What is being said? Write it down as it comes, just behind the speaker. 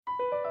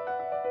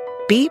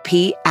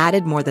BP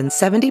added more than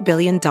 $70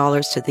 billion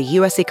to the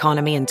U.S.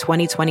 economy in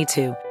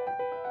 2022.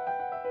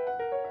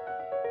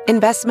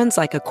 Investments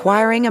like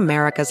acquiring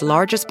America's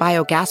largest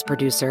biogas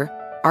producer,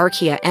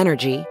 Archaea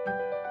Energy,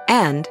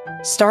 and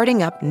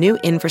starting up new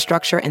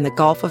infrastructure in the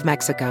Gulf of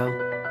Mexico.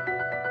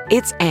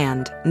 It's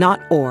and,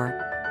 not or.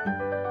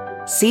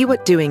 See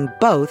what doing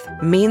both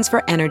means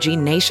for energy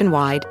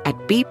nationwide at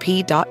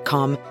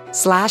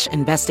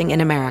bp.com/investing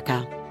in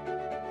America.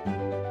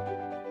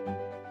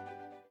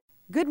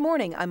 Good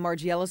morning. I'm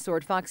Margie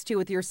Ellisor, Fox 2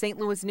 with your St.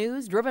 Louis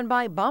news, driven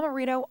by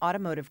Bomarito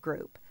Automotive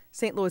Group.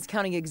 St. Louis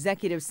County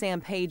Executive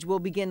Sam Page will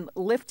begin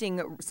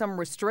lifting some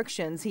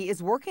restrictions. He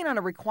is working on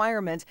a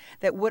requirement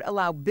that would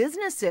allow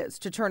businesses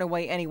to turn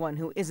away anyone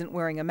who isn't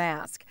wearing a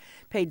mask.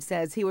 Page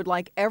says he would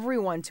like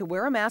everyone to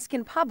wear a mask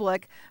in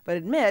public, but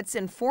admits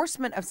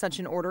enforcement of such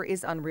an order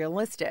is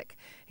unrealistic.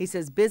 He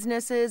says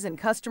businesses and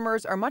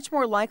customers are much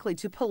more likely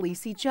to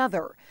police each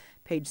other.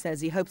 Page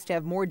says he hopes to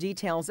have more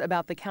details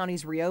about the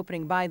county's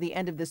reopening by the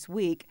end of this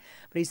week,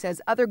 but he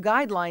says other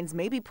guidelines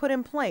may be put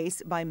in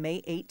place by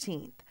May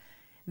 18th.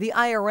 The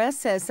IRS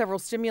says several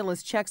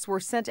stimulus checks were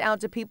sent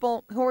out to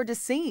people who are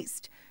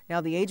deceased.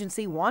 Now the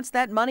agency wants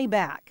that money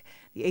back.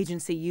 The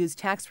agency used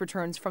tax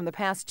returns from the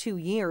past 2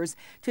 years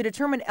to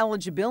determine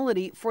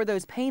eligibility for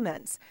those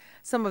payments.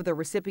 Some of the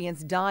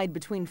recipients died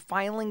between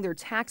filing their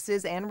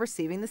taxes and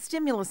receiving the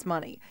stimulus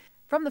money.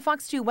 From the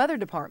Fox 2 Weather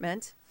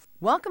Department,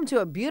 welcome to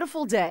a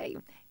beautiful day.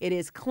 It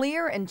is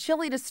clear and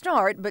chilly to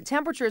start, but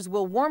temperatures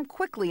will warm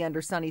quickly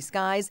under sunny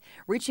skies,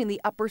 reaching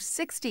the upper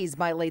 60s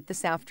by late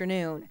this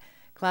afternoon.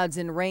 Clouds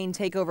and rain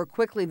take over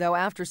quickly, though,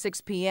 after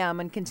 6 p.m.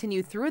 and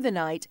continue through the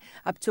night.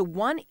 Up to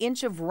 1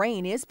 inch of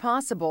rain is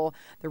possible.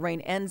 The rain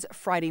ends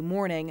Friday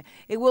morning.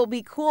 It will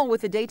be cool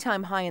with a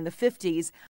daytime high in the 50s.